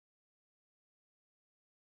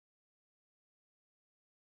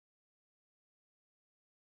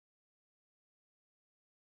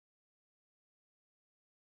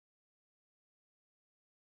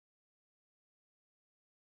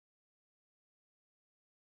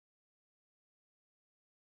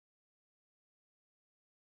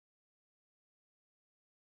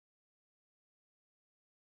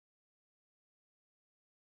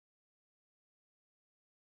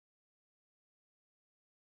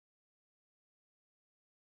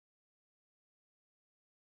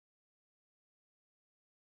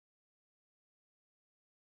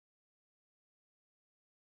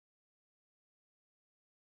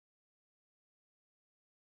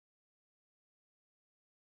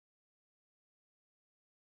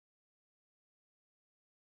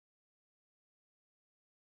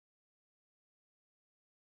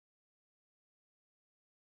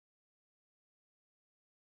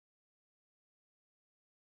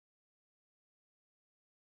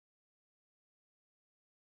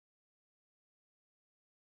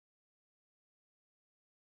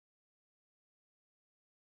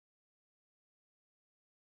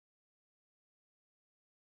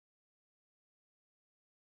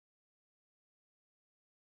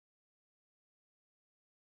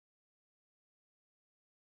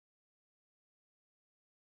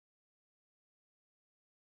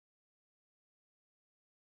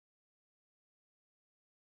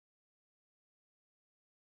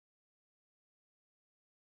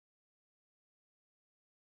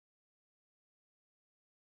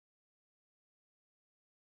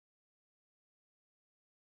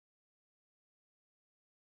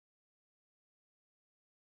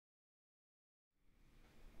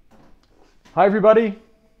Hi, everybody.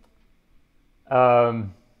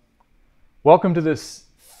 Welcome to this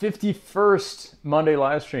 51st Monday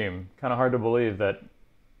live stream. Kind of hard to believe that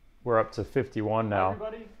we're up to 51 now. Hi,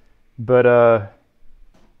 everybody. But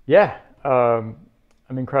yeah, I'm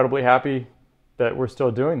incredibly happy that we're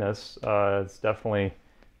still doing this. It's definitely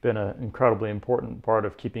been an incredibly important part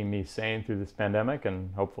of keeping me sane through this pandemic,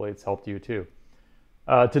 and hopefully it's helped you too.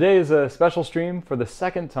 Today is a special stream. For the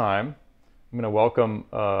second time, I'm going to welcome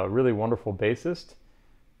a really wonderful bassist,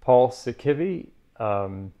 Paul Sikivie,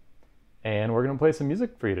 and we're going to play some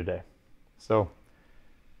music for you today. So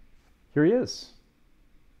here he is.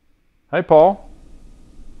 Hi, Paul.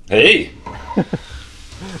 Hey.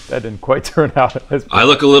 That didn't quite turn out as I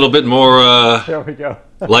look a little bit more there we go.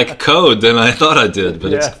 like code than I thought I did,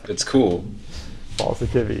 but Yeah. it's cool. Paul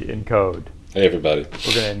Sikivie in code. Hey, everybody.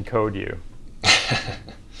 We're going to encode you.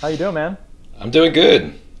 How you doing, man? I'm doing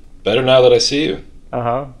good. Better now that I see you.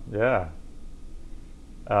 Yeah.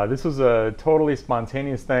 This was a totally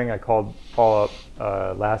spontaneous thing. I called Paul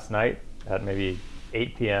up last night at maybe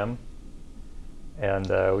 8 p.m. and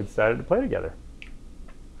we decided to play together.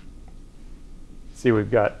 See,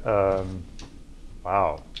 we've got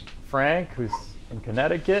Frank, who's in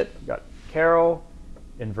Connecticut. We've got Carol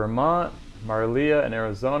in Vermont, Marlia in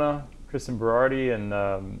Arizona, Kristen Berardi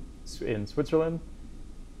in Switzerland,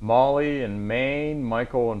 Molly in Maine,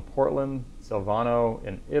 Michael in Portland, Silvano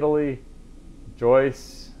in Italy,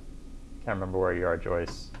 Joyce, can't remember where you are,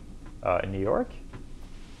 Joyce, in New York,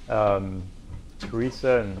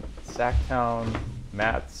 Teresa in Sacktown,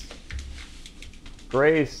 Matt's,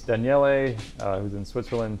 Grace, Daniele, who's in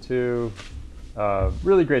Switzerland too.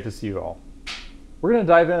 Really great to see you all. We're gonna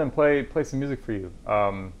dive in and play some music for you.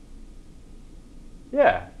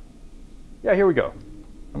 Yeah, here we go.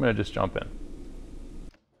 I'm gonna just jump in.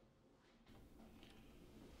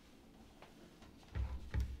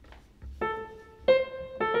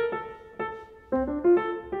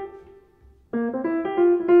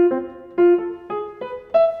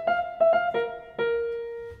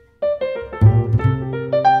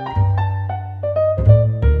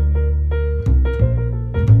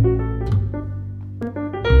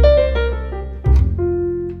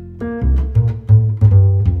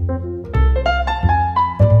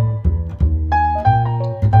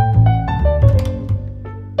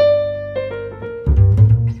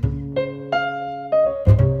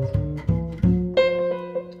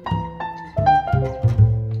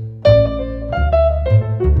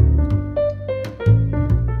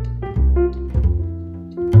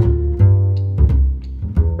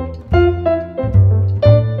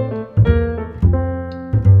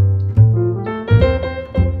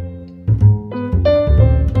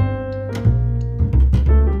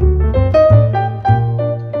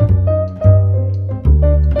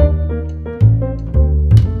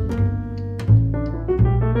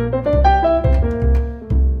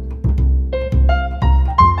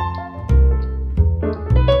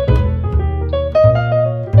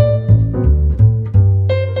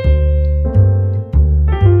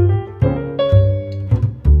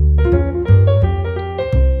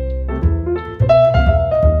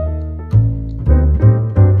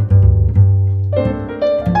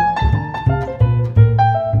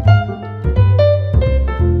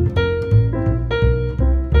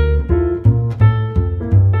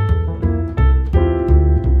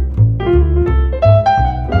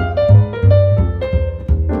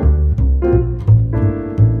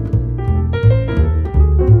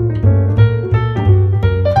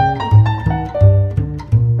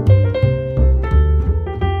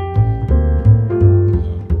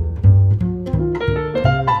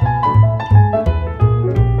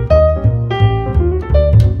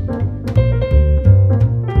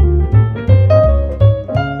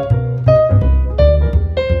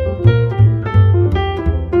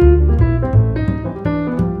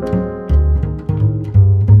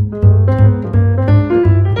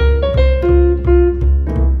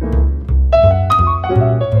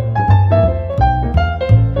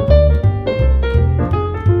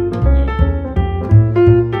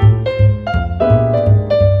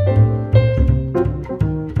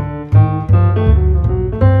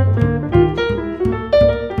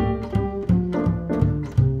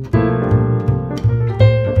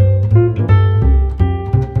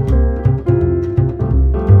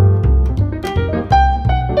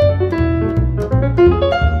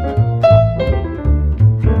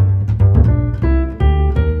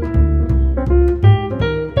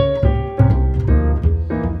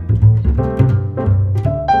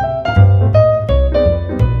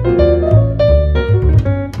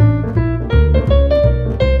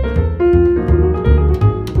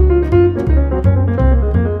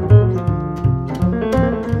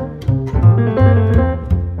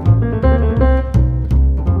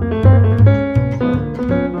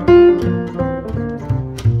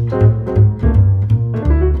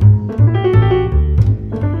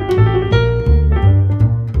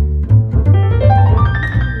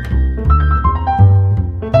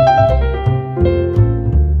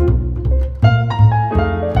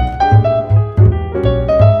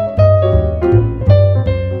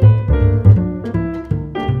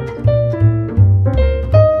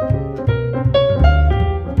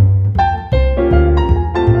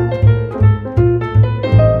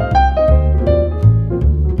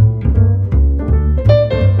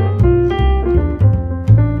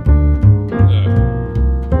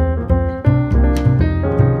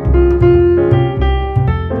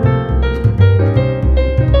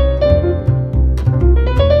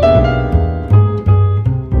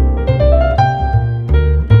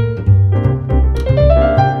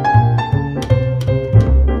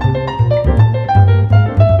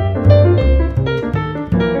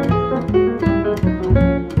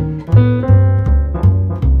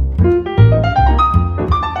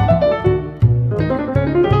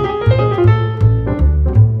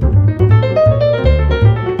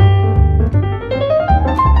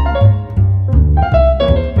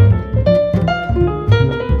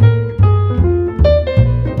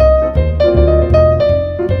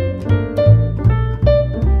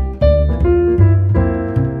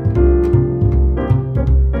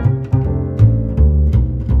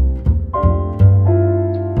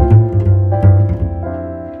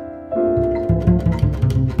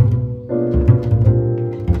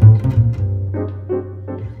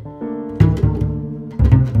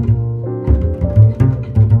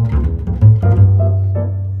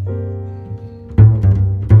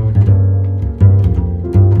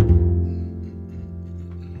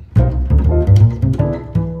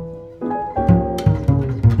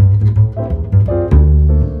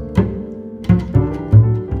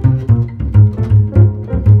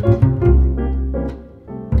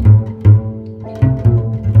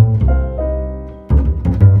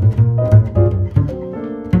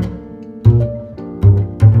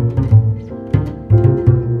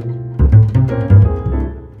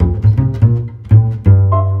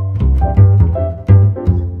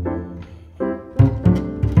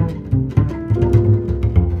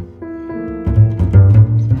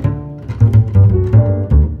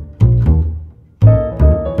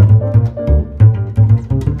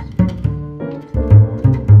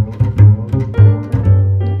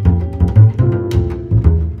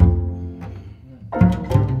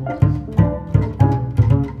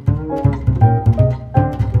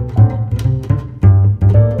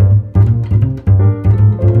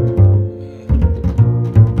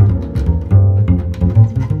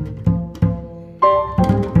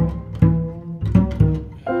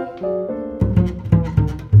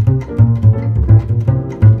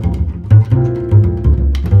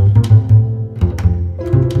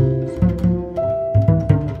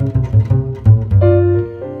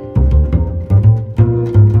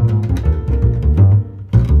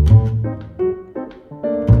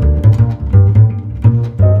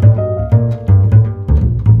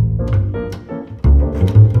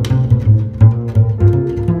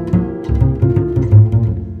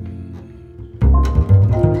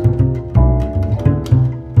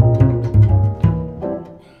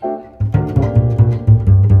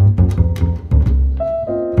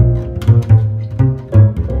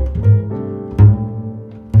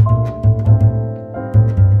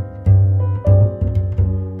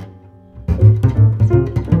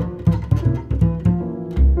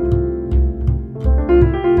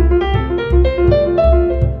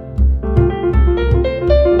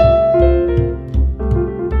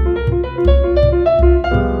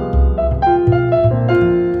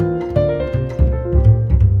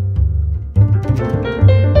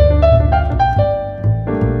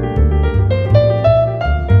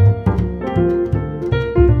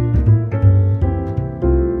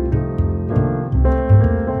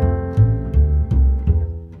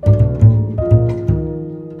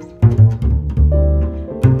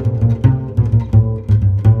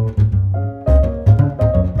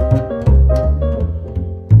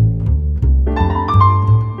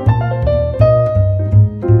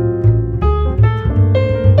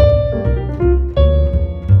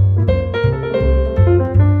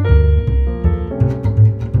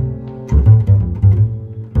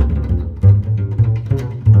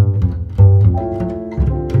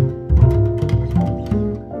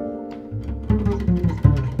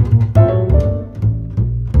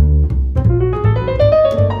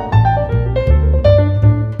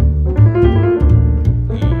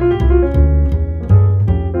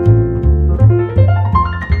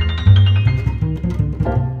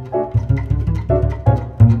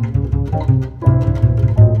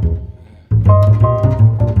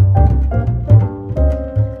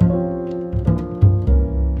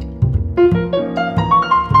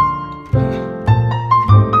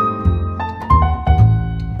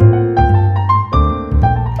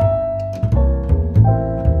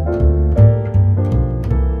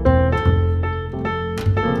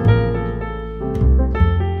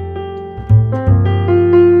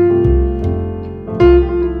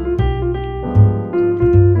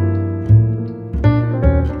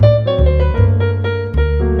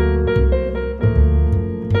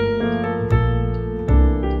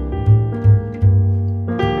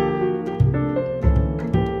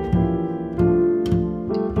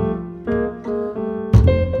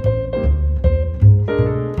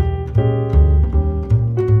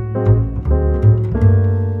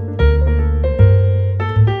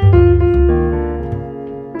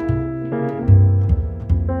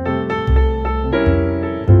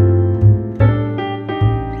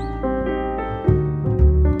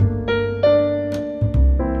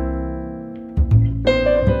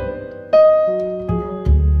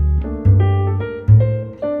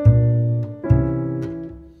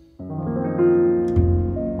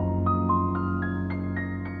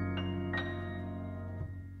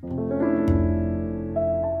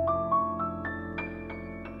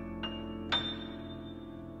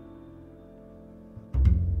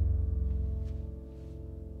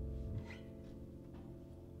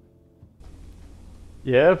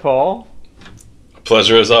 Yeah, Paul.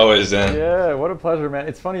 Pleasure as always, Dan. Yeah, what a pleasure, man.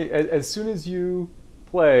 It's funny. As soon as you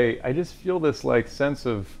play, I just feel this like sense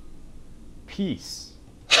of peace.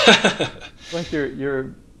 It's like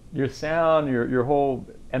your sound, your whole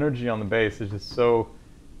energy on the bass is just so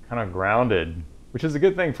kind of grounded, which is a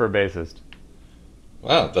good thing for a bassist.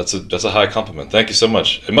 Wow, that's a high compliment. Thank you so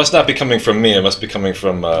much. It must not be coming from me. It must be coming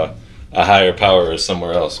from a higher power or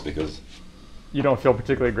somewhere else because, You don't feel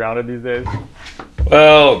particularly grounded these days?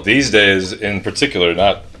 well, these days in particular,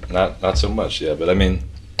 not so much. Yeah, but I mean,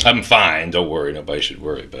 I'm fine. Don't worry. Nobody should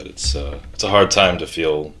worry. But it's a hard time to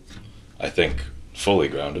feel, I think, fully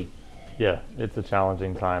grounded. Yeah, it's a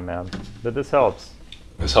challenging time, man. But this helps.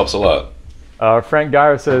 This helps a lot. Frank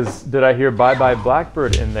Geyer says, "Did I hear Bye Bye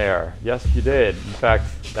Blackbird in there?" Yes, you did. In fact,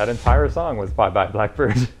 that entire song was Bye Bye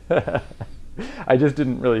Blackbird. I just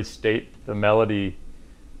didn't really state the melody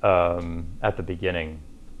at the beginning.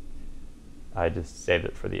 I just saved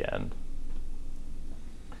it for the end.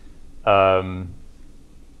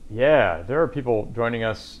 Yeah, there are people joining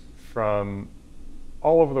us from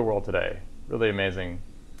all over the world today. Really amazing.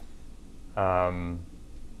 Let's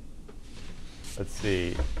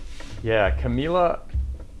see. Yeah, Camila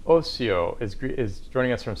Ocio is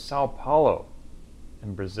joining us from Sao Paulo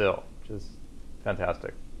in Brazil, which is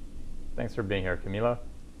fantastic. Thanks for being here, Camila.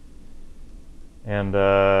 And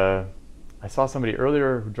I saw somebody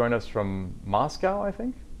earlier who joined us from Moscow, I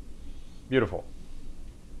think. Beautiful.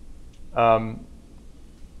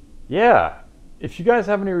 Yeah, if you guys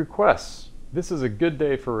have any requests, this is a good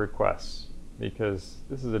day for requests because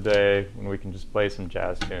this is a day when we can just play some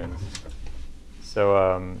jazz tunes.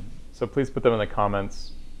 So please put them in the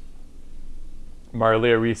comments.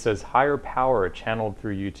 Marlia Reese says, higher power channeled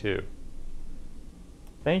through you too.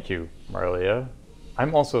 Thank you, Marlia.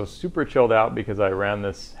 I'm also super chilled out because I ran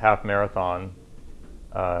this half marathon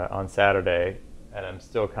on Saturday and I'm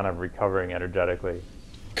still kind of recovering energetically.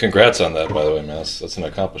 Congrats on that, by the way, man. That's an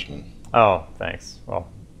accomplishment. Oh, thanks. Well,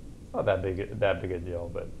 not that big a deal,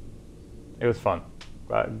 but it was fun.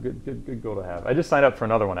 Good goal to have. I just signed up for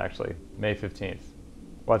another one actually, May 15th.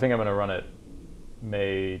 Well, I think I'm going to run it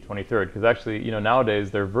May 23rd because actually,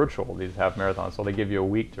 nowadays they're virtual, these half marathons, so they give you a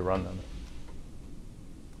week to run them.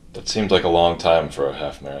 That seemed like a long time for a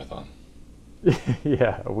half marathon.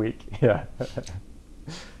 Yeah, a week. Yeah.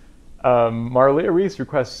 Marlia Reese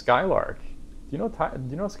requests Skylark. Do you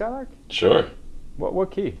know Skylark? Sure.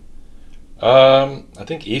 What key? I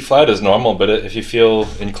think E flat is normal, but if you feel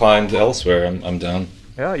inclined elsewhere, I'm down.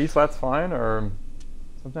 Yeah, E flat's fine, or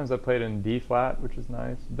sometimes I play it in D flat, which is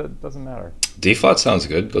nice. That doesn't matter. D flat sounds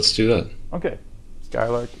good. Let's do that. Okay,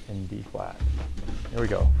 Skylark in D flat. Here we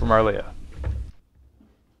go, from Marlia.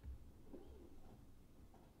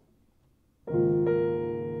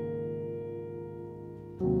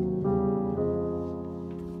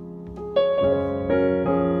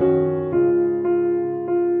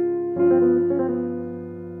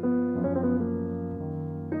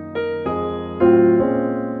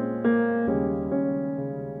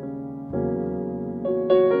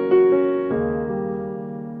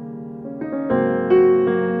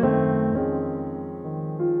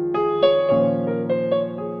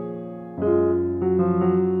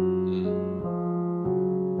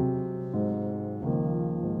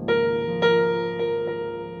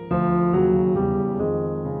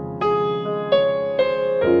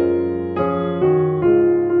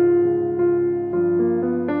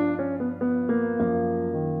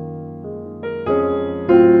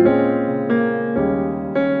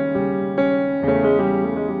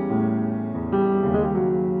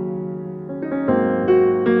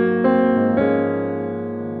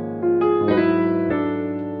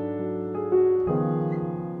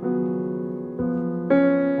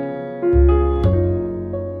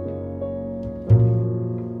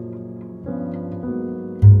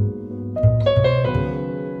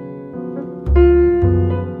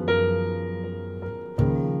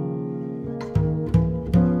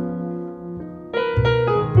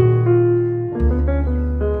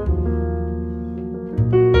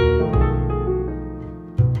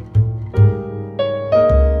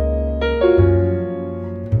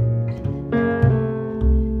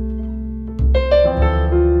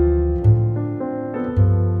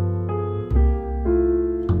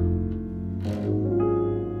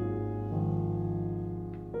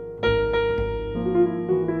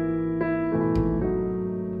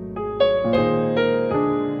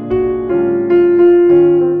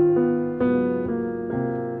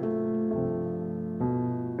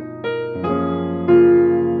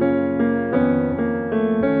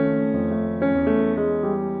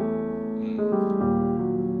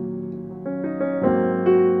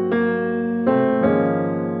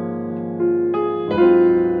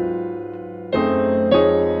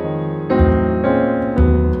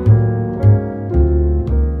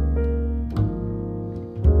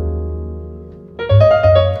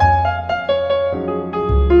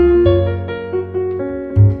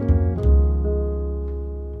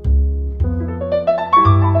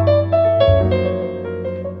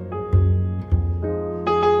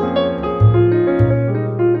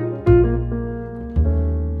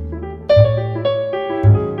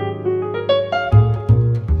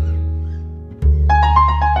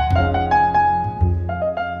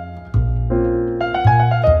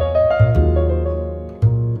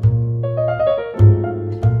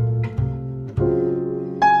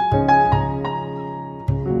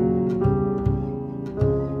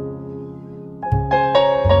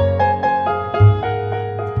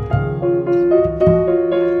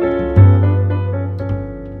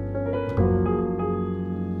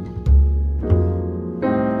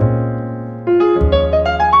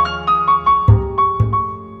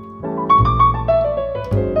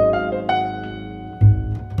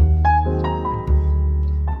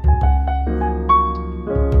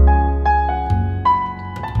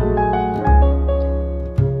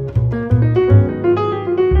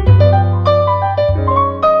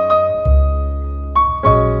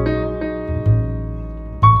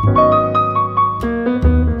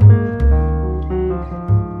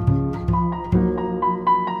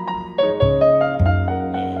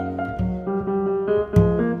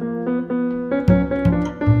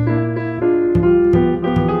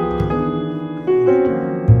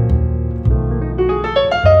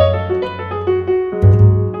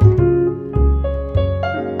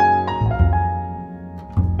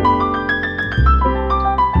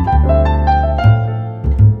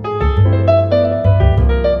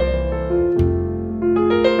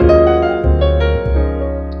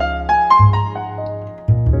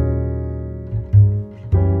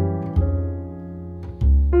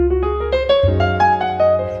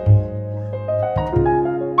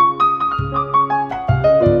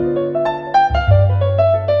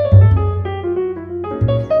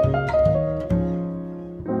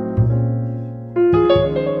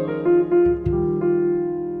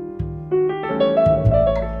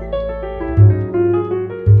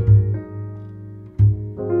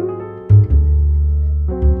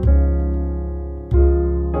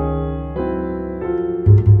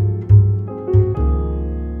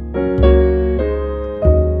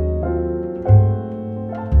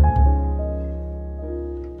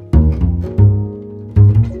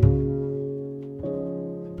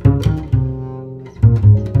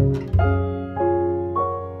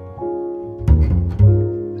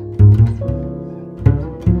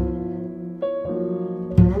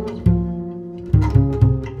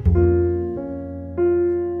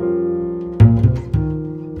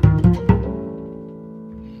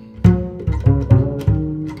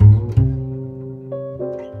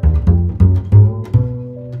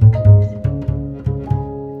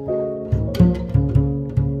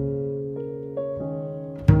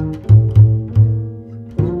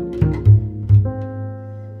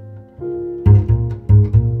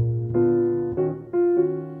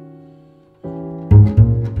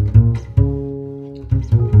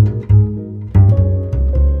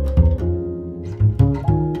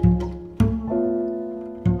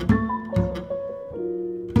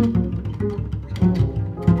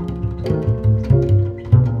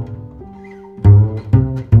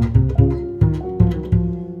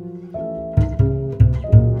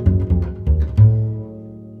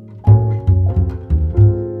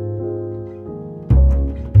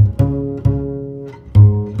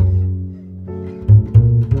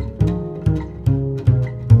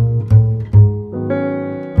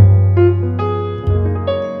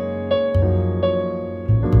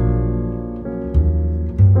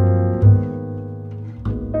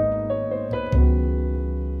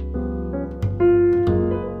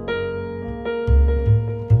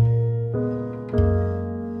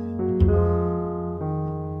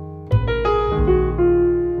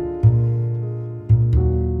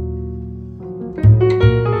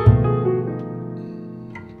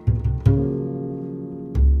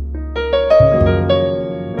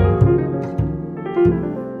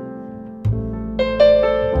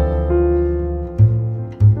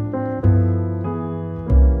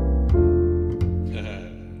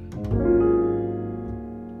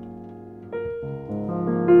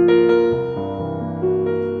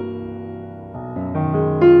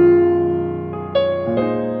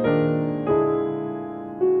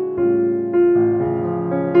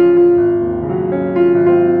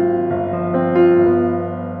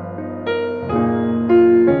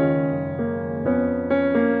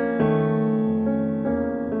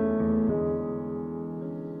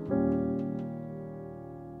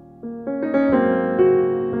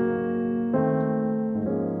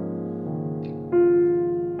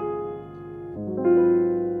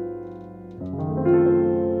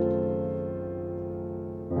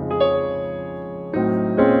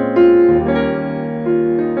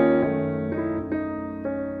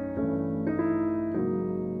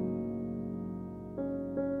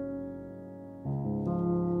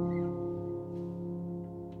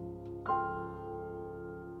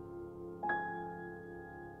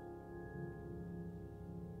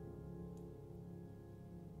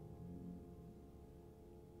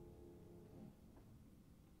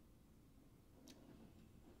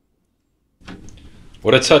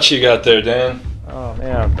 What a touch you got there, Dan. Oh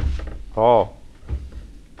man, Paul.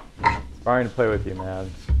 Inspiring to play with you, man.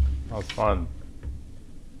 That was fun.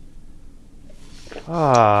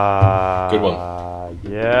 Good one.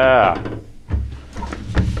 Yeah.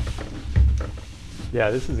 Yeah,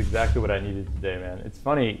 this is exactly what I needed today, man. It's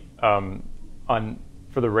funny. For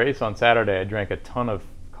the race on Saturday, I drank a ton of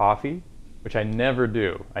coffee, which I never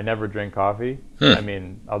do. I never drink coffee. I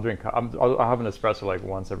mean, I'll have an espresso like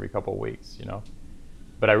once every couple of weeks, you know.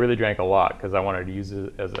 But I really drank a lot because I wanted to use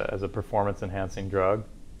it as a performance-enhancing drug,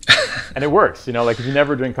 and it works. You know, like if you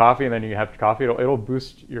never drink coffee and then you have coffee, it'll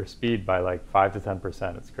boost your speed by like 5 to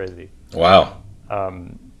 10%. It's crazy. Wow.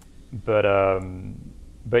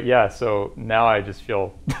 But yeah, so now I just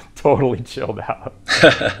feel totally chilled out.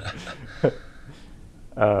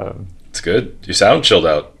 It's good. You sound chilled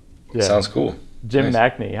out. Yeah. Sounds cool. Jim Nice.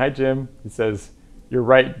 Nackney. Hi, Jim. He says, "You're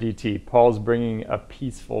right, DT. Paul's bringing a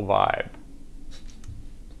peaceful vibe."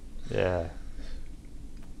 Yeah.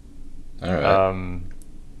 All right.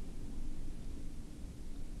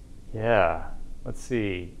 Yeah. Let's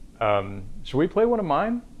see. Should we play one of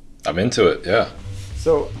mine? I'm into it. Yeah.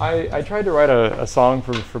 So I tried to write a song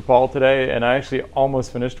for Paul today, and I actually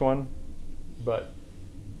almost finished one, but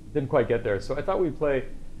didn't quite get there. So I thought we'd play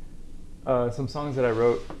some songs that I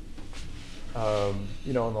wrote,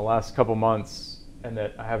 you know, in the last couple months, and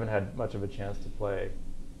that I haven't had much of a chance to play.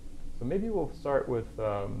 So maybe we'll start with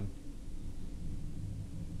the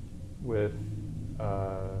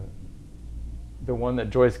one that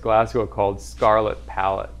Joyce Glasgow called "Scarlet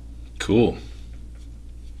Palette." Cool.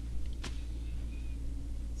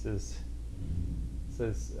 This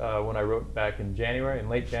is when I wrote back in January, in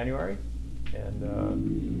late January, and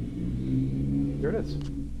here it is.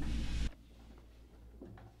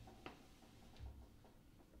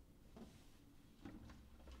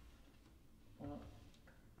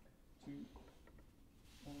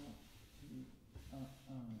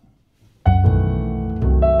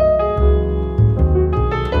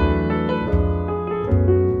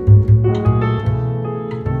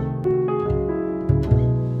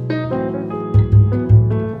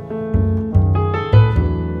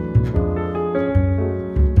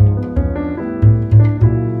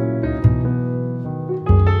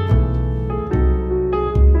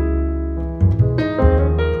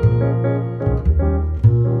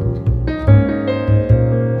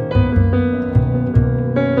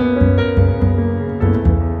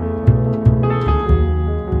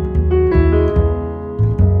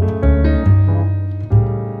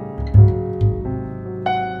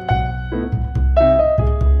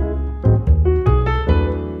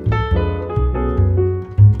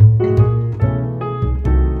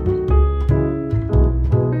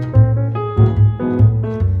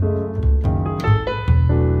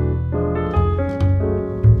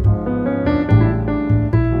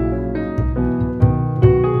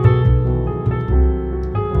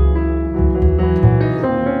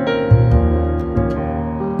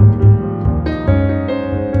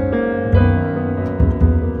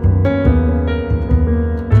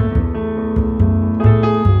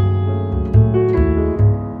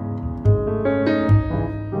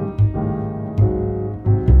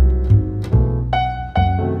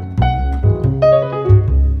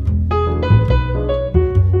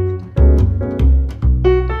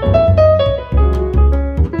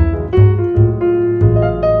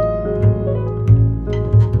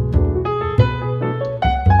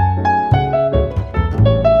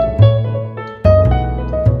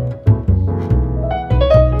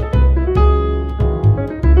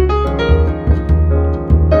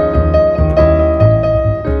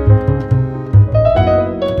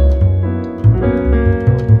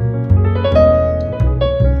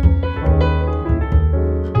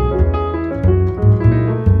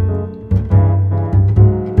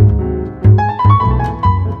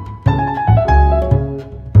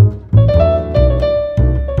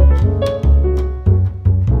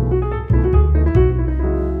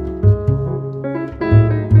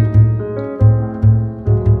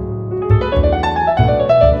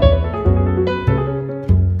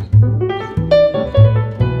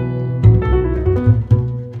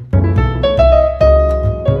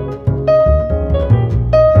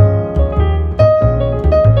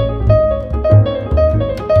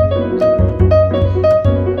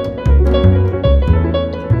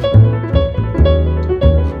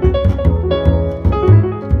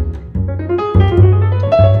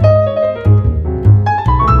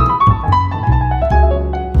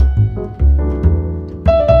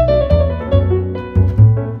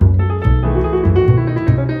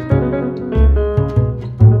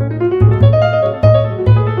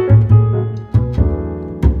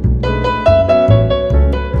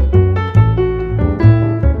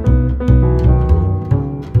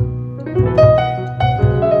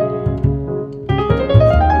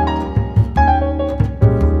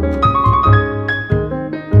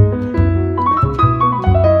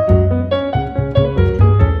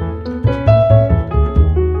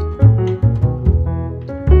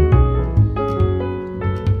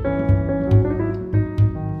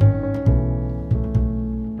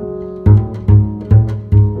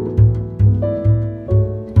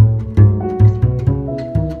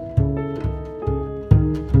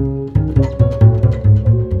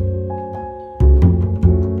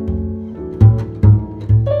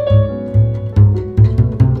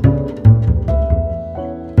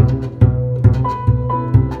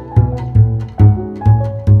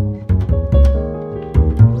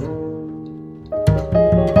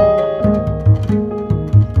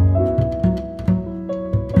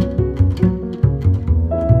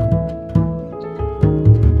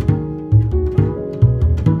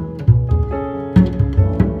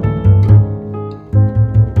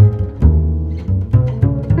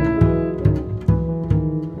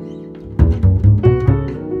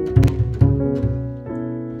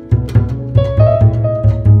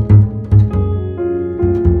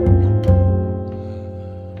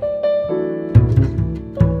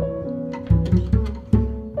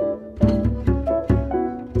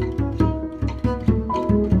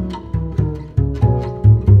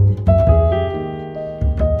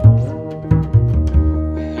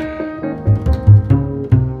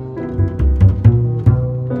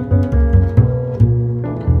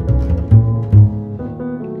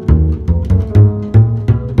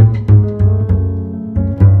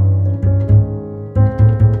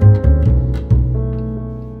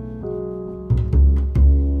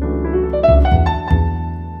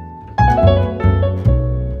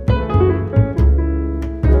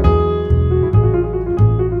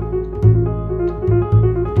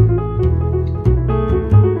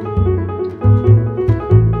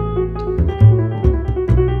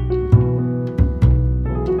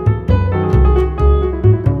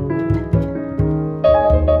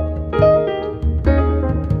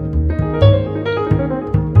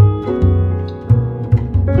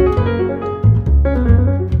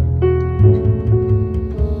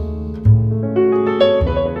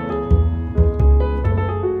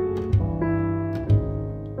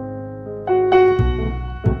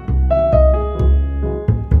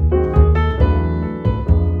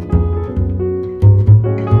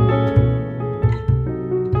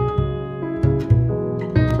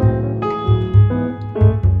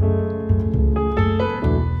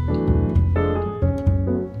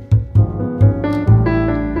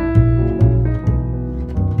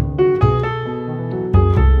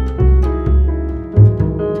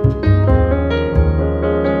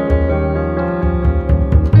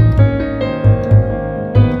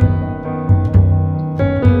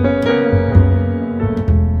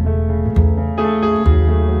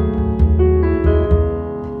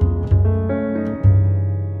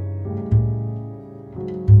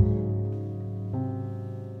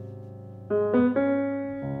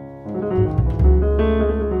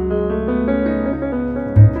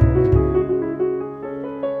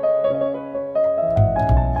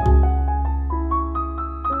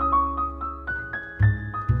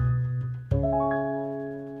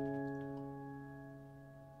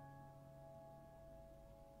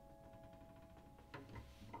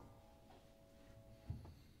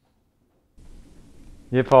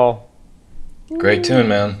 Yeah, Paul. Great tune,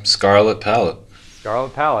 man. Scarlet Palette.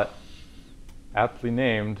 Scarlet Palette, aptly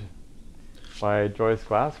named by Joyce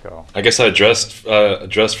Glasgow. I guess I dressed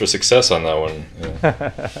for success on that one.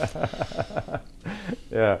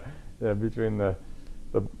 Yeah, yeah. Between the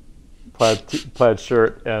plaid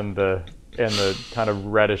shirt and the kind of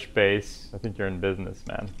reddish base, I think you're in business,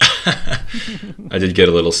 man. I did get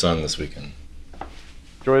a little sun this weekend.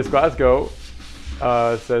 Joyce Glasgow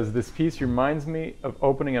says, this piece reminds me of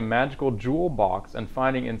opening a magical jewel box and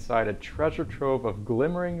finding inside a treasure trove of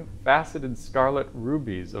glimmering, faceted scarlet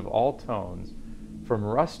rubies of all tones, from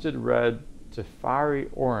rusted red to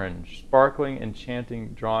fiery orange, sparkling,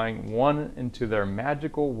 enchanting, drawing one into their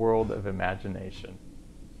magical world of imagination.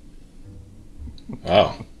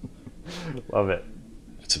 Wow. Love it.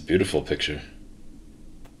 It's a beautiful picture.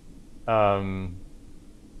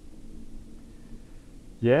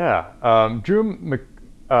 Yeah. Drew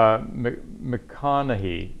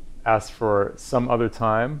McConaughey asked for Some Other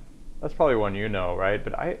Time. That's probably one you know, right?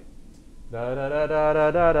 But I'm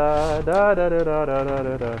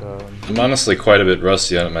honestly quite a bit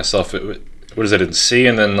rusty on it myself. What is it, in C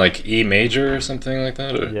and then like E major or something like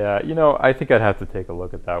that? Or? Yeah, I think I'd have to take a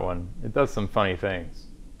look at that one. It does some funny things.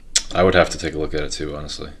 I would have to take a look at it too,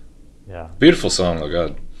 honestly. Yeah. Beautiful song, oh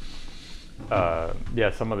god.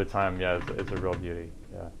 Yeah, Some Other Time, yeah, it's a real beauty.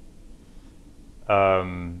 Yeah.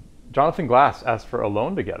 Jonathan Glass asked for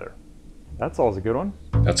Alone Together. That's always a good one.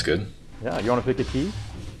 That's good. Yeah, you want to pick a key?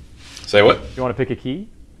 Say what? You want to pick a key?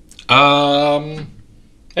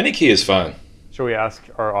 Any key is fine. Shall we ask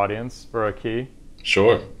our audience for a key?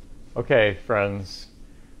 Sure. Okay, friends,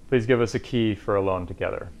 please give us a key for Alone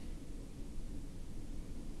Together.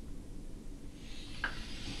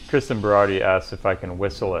 Kristen Berardi asks if I can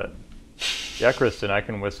whistle it. Yeah, Kristen, I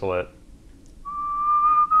can whistle it.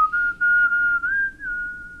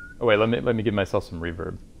 Oh wait, let me give myself some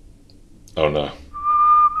reverb. Oh no.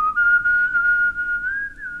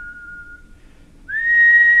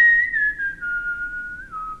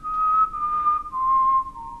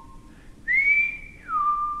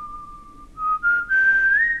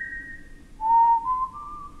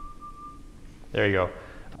 There you go.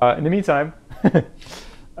 In the meantime,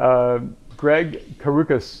 Greg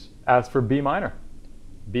Karukas asked for B minor.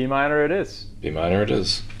 B minor it is. B minor it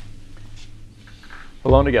is.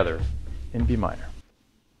 Alone Together in B minor.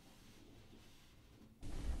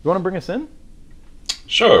 You want to bring us in?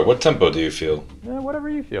 Sure. What tempo do you feel? Yeah, whatever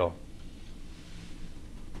you feel.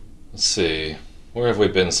 Let's see. Where have we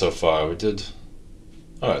been so far? We did...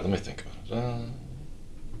 Alright, let me think about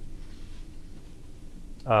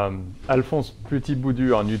it. Alphonse Petit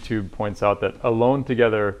Boudu on YouTube points out that Alone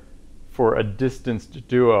Together for a distanced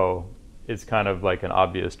duo is kind of like an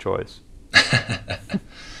obvious choice. Alright.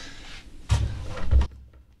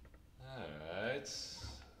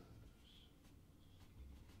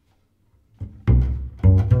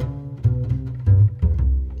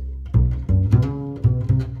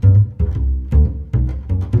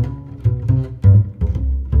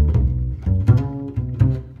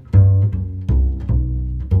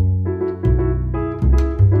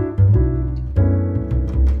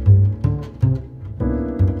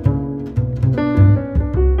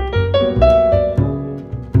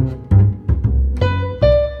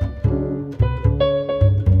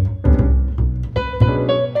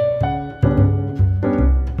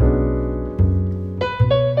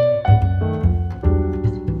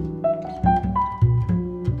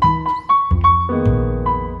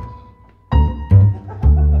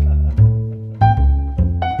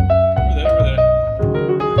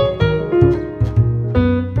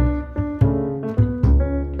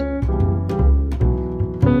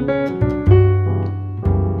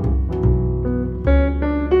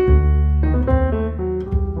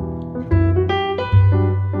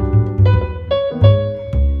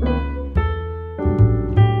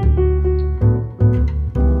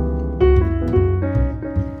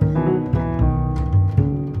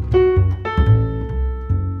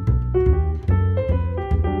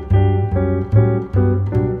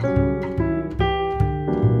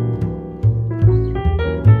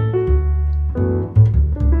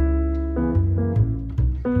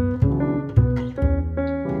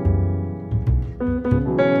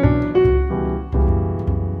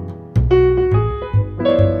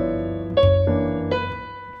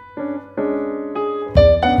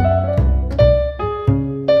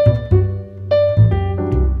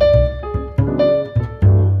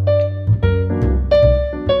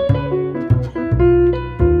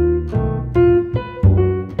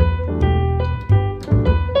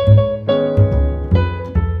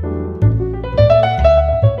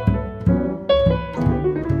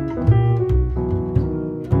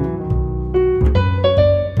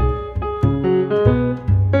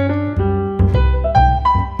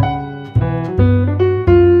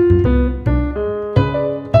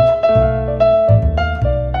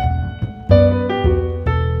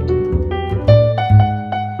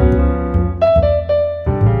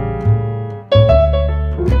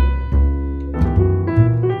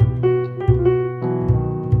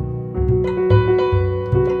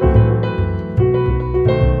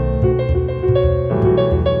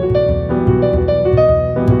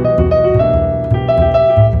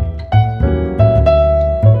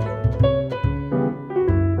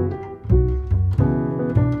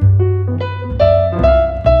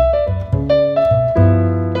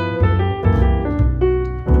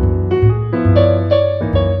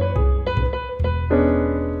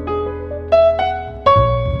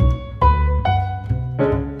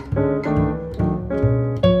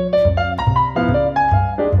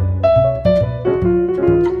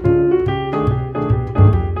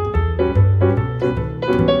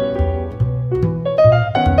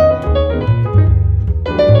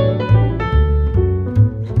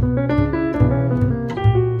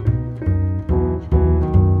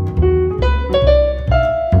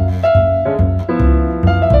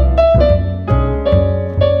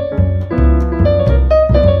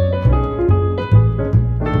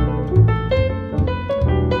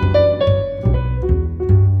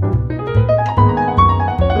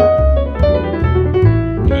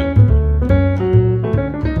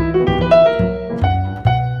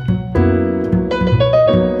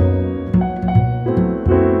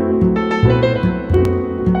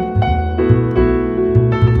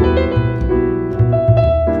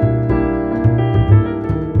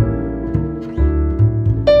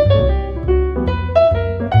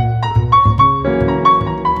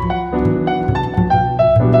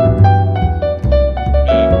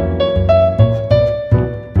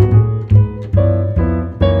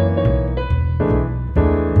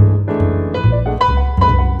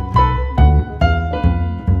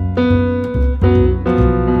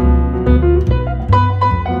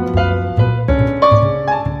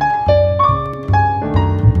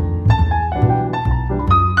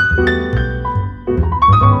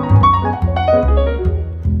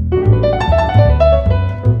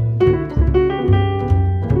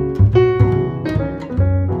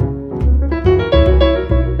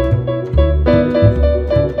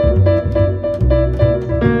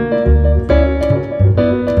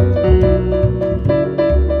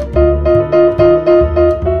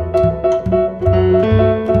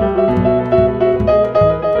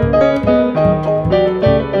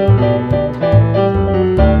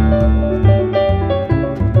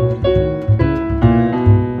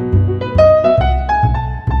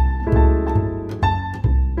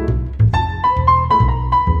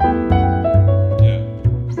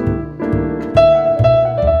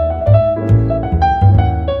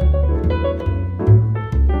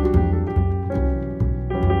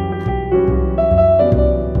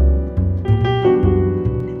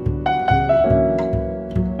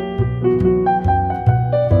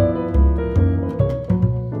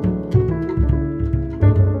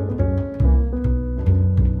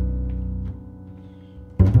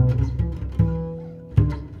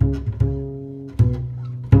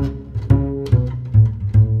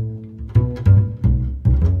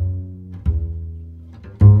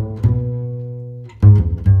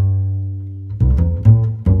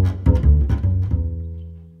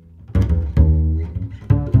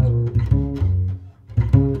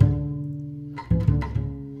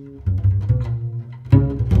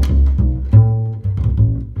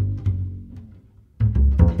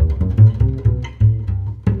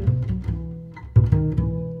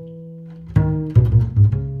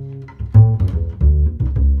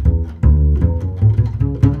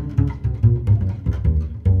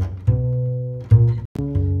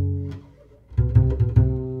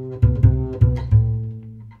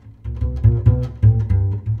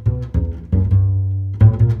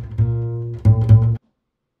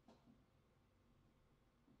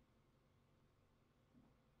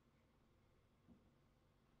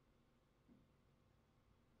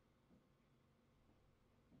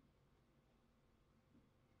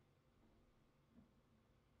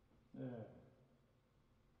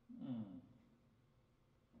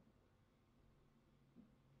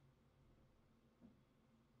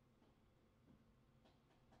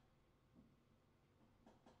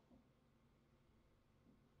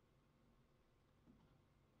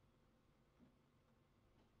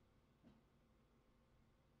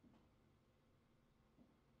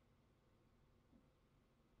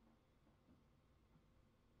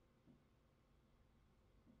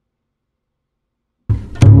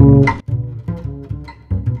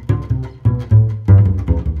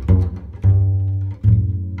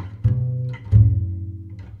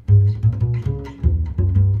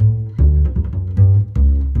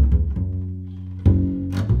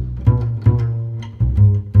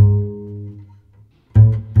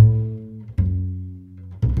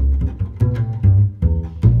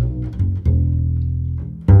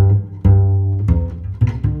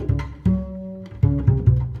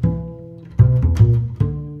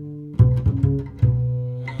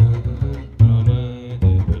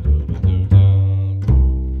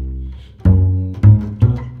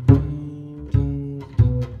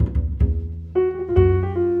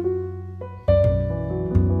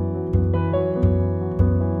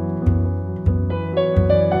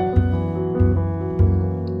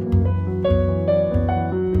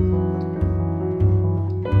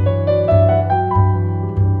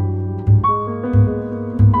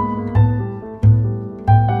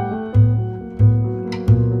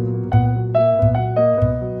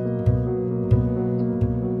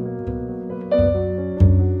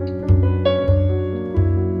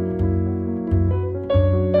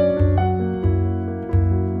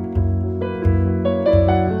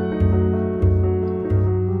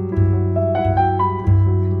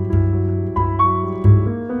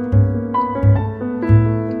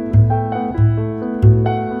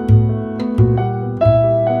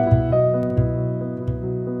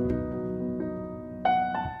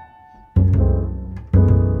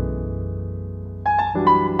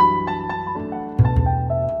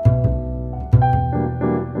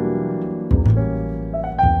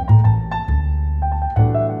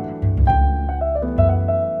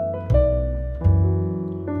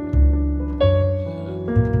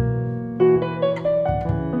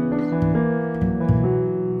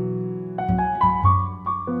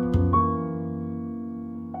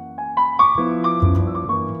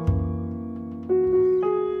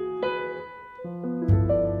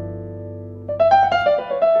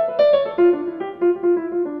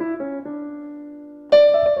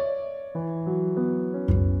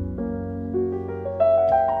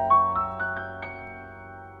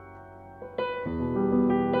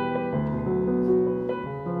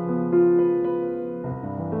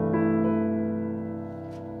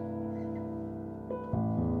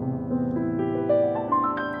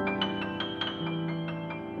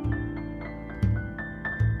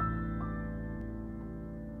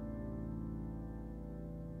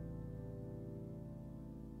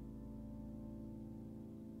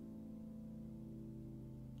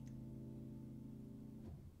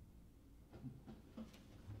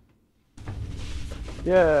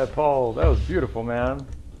 Yeah, Paul, that was beautiful, man.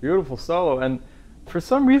 Beautiful solo. And for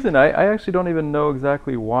some reason, I actually don't even know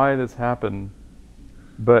exactly why this happened,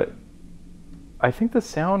 but I think the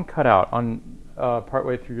sound cut out on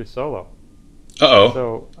partway through your solo. Uh-oh.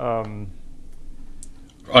 So,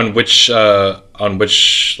 On which,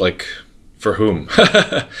 like, for whom?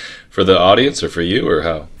 For the audience or for you or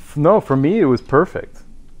how? no, for me it was perfect,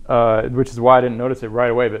 which is why I didn't notice it right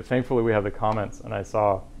away. But thankfully, we have the comments, and I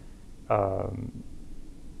saw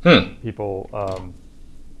people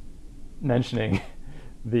mentioning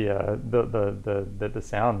the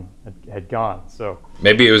sound had gone. So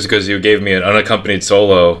Maybe it was because you gave me an unaccompanied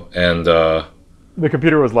solo and the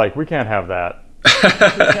computer was like, "We can't have that. We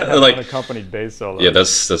can't have like unaccompanied bass solo." yeah,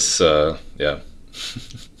 that's yeah.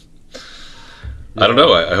 I don't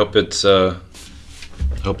know. I hope it's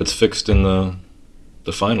fixed in the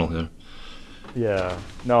final here. Yeah.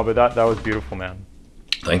 No, but that was beautiful, man.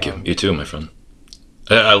 Thank you. You too, my friend.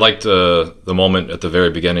 I liked the moment at the very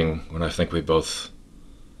beginning when I think we both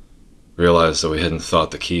realized that we hadn't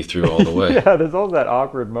thought the key through all the way. Yeah, there's always that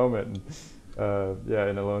awkward moment. Yeah,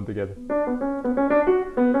 in Alone Together.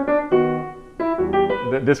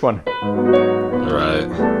 This one. Right.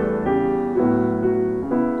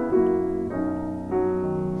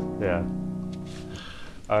 Yeah.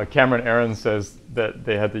 Cameron Aaron says that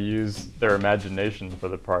they had to use their imagination for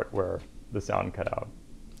the part where the sound cut out.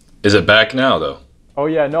 Is it back now, though? Oh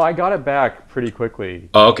yeah, no, I got it back pretty quickly.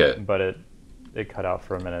 Oh, okay. But it cut out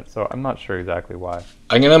for a minute, so I'm not sure exactly why.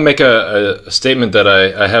 I'm going to make a statement that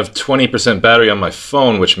I have 20% battery on my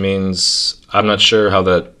phone, which means I'm not sure how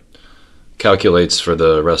that calculates for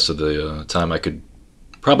the rest of the time. I could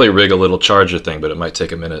probably rig a little charger thing, but it might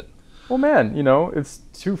take a minute. Well, man, you know, it's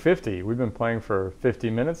 2:50. We've been playing for 50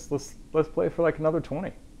 minutes. Let's play for like another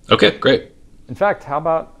 20. Okay, great. In fact, how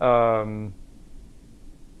about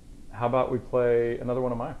we play another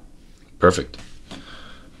one of mine? Perfect.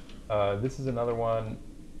 This is another one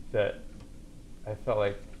that I felt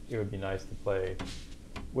like it would be nice to play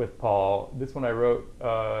with Paul. This one I wrote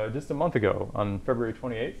just a month ago on February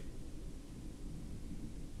 28th.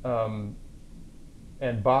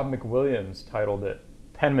 And Bob McWilliams titled it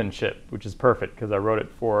Penmanship, which is perfect because I wrote it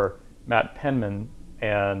for Matt Penman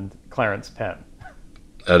and Clarence Penn.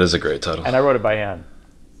 That is a great title. And I wrote it by hand.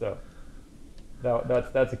 So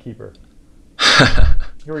that's a keeper.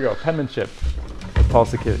 Here we go, Penmanship with Paul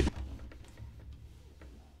Sikivie.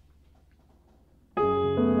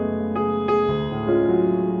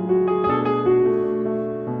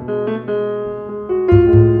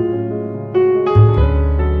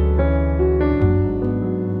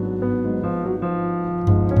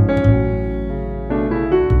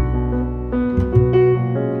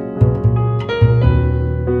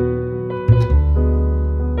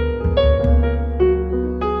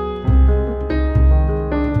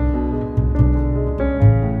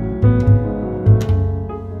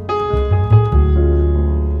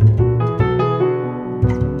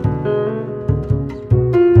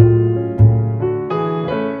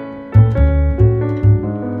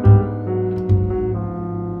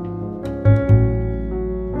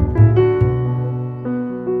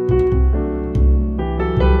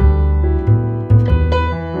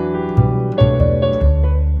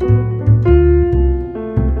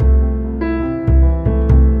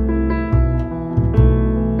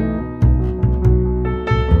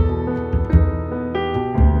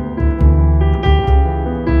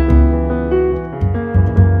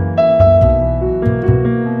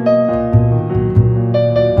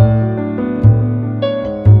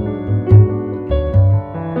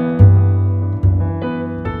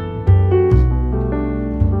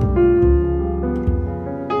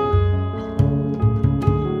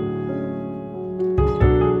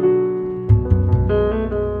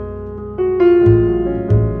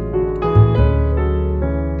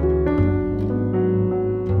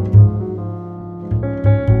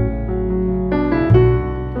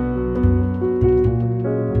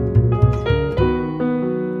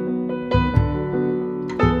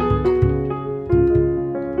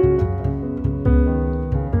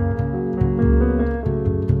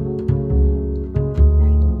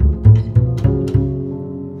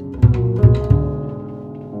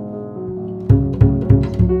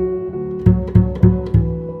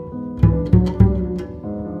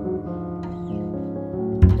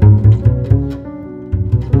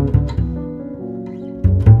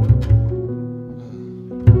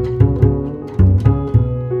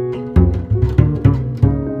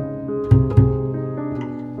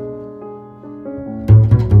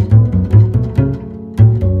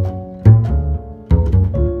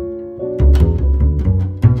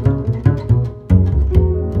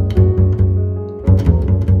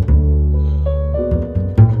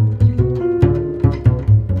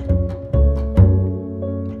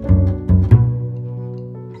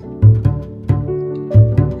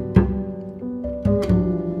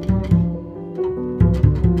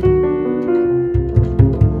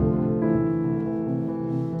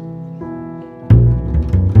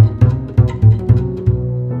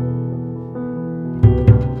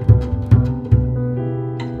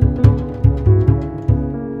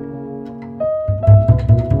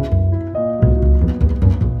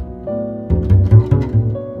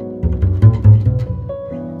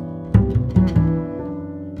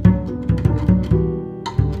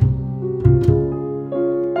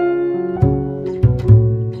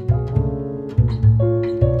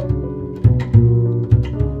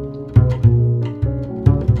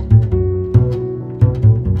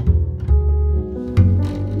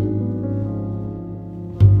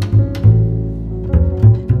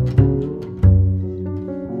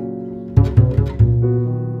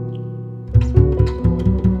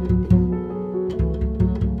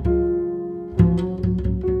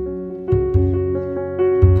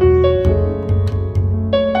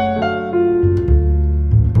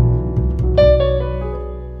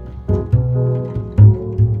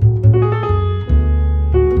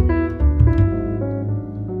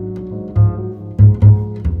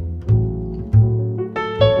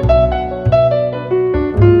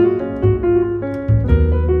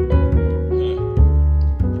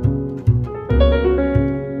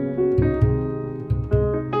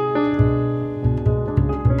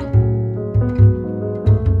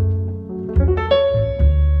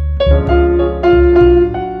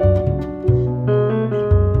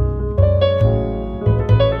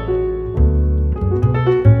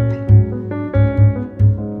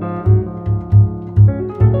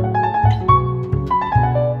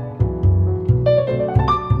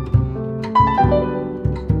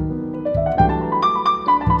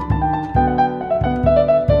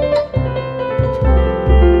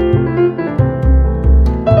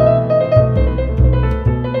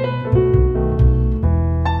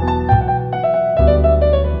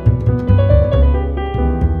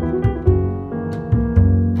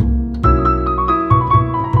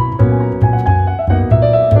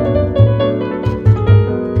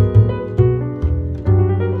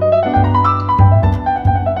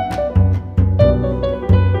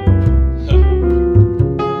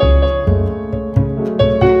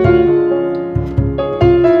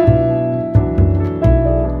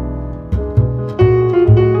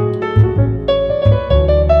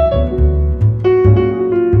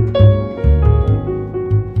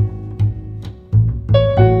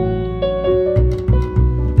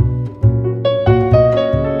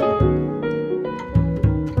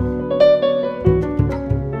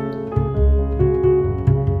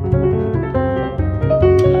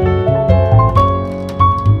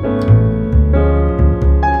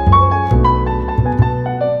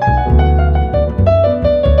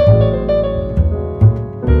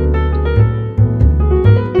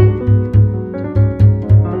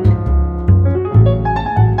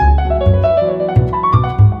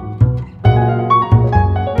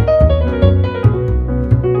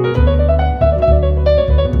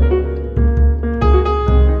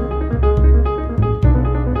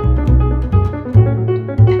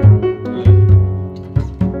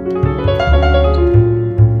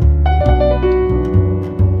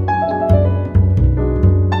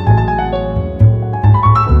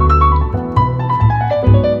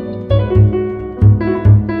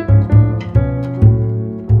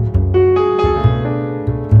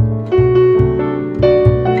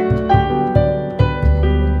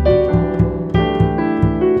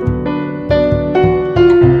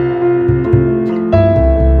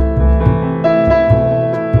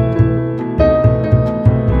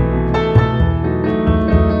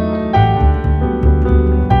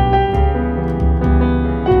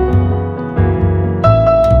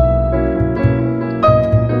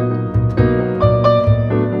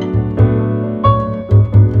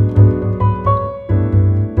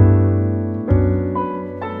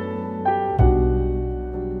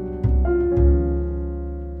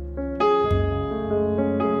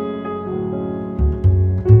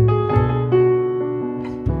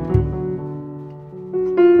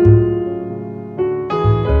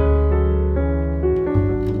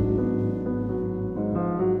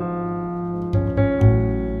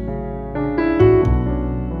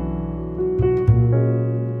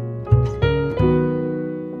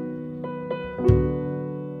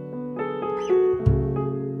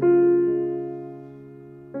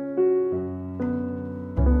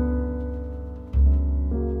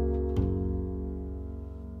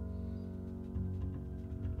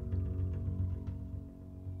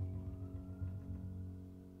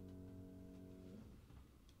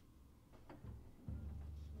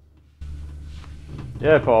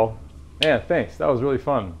 Yeah, Paul. Man, thanks. That was really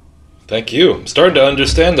fun. Thank you. I'm starting to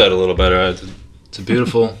understand that a little better. It's a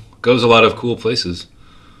beautiful, goes a lot of cool places.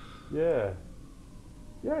 Yeah.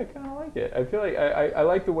 Yeah, I kind of like it. I feel like I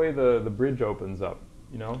like the way the bridge opens up,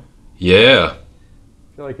 you know? Yeah.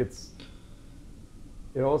 I feel like it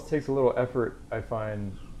always takes a little effort, I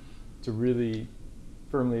find, to really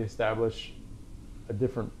firmly establish a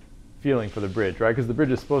different feeling for the bridge, right? Because the bridge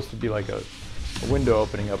is supposed to be like a window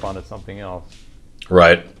opening up onto something else.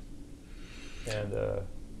 Right. And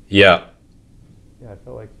yeah. Yeah, I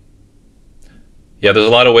felt like. Yeah, there's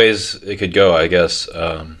a lot of ways it could go, I guess.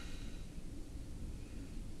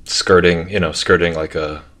 Skirting like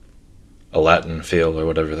a Latin feel or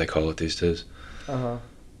whatever they call it these days.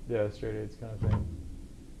 Yeah, straight eights kind of thing.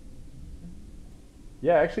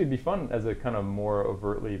 Yeah, actually, it'd be fun as a kind of more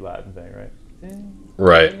overtly Latin thing, right?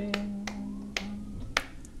 Right.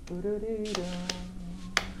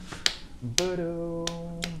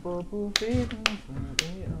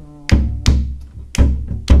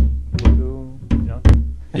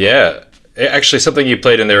 Yeah. Actually, something you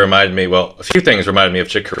played in there reminded me, well, a few things reminded me of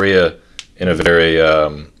Chick Corea in a very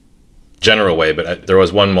general way, but there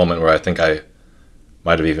was one moment where I think I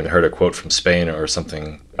might have even heard a quote from Spain or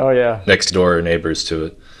something. Oh, yeah. Next door neighbors to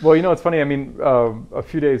it. Well, you know, it's funny. I mean, a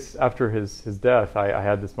few days after his death, I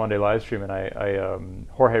had this Monday live stream, and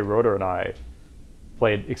Jorge Roeder and I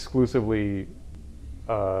played exclusively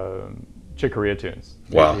Chick Corea tunes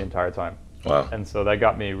the entire time. Wow. And so that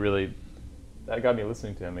got me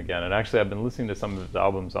listening to him again. And actually, I've been listening to some of his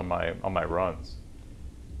albums on my runs.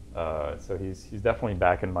 So he's definitely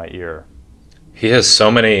back in my ear. He has so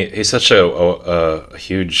many. He's such a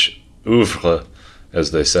huge oeuvre,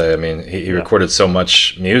 as they say. I mean, he recorded so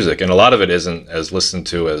much music, and a lot of it isn't as listened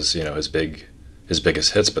to as his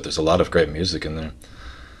biggest hits. But there's a lot of great music in there.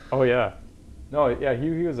 Oh yeah, no, yeah. He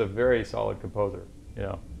was a very solid composer. You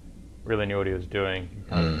know, really knew what he was doing.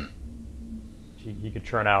 He could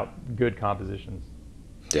churn out good compositions.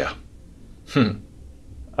 Yeah.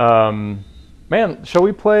 Man, shall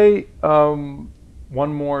we play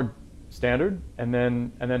one more standard and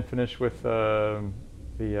then finish with that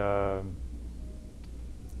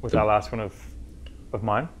last one of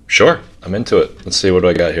mine? Sure, I'm into it. Let's see, what do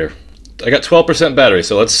I got here? I got 12% battery,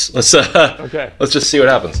 so let's okay. Let's just see what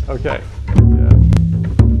happens. Okay.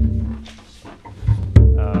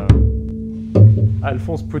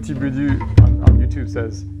 Alphonse Petit-Budu on YouTube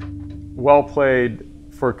says, "Well played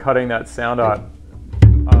for cutting that sound out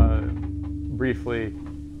briefly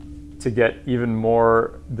to get even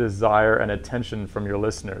more desire and attention from your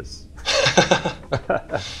listeners."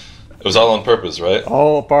 It was all on purpose, right?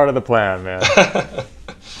 All part of the plan, man.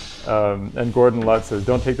 And Gordon Lutz says,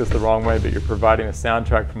 "Don't take this the wrong way, but you're providing a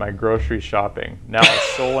soundtrack for my grocery shopping. Now a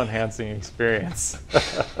soul-enhancing experience."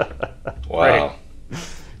 Wow.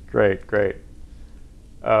 Great.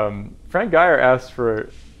 Frank Geyer asked for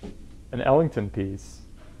an Ellington piece.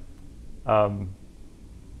 I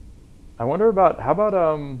wonder how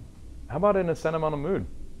about In a Sentimental Mood?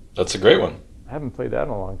 That's a great one. I haven't played that in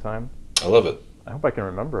a long time. I love it. I hope I can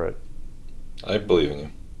remember it. I believe in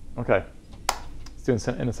you. Okay. Let's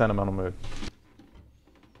do In a Sentimental Mood.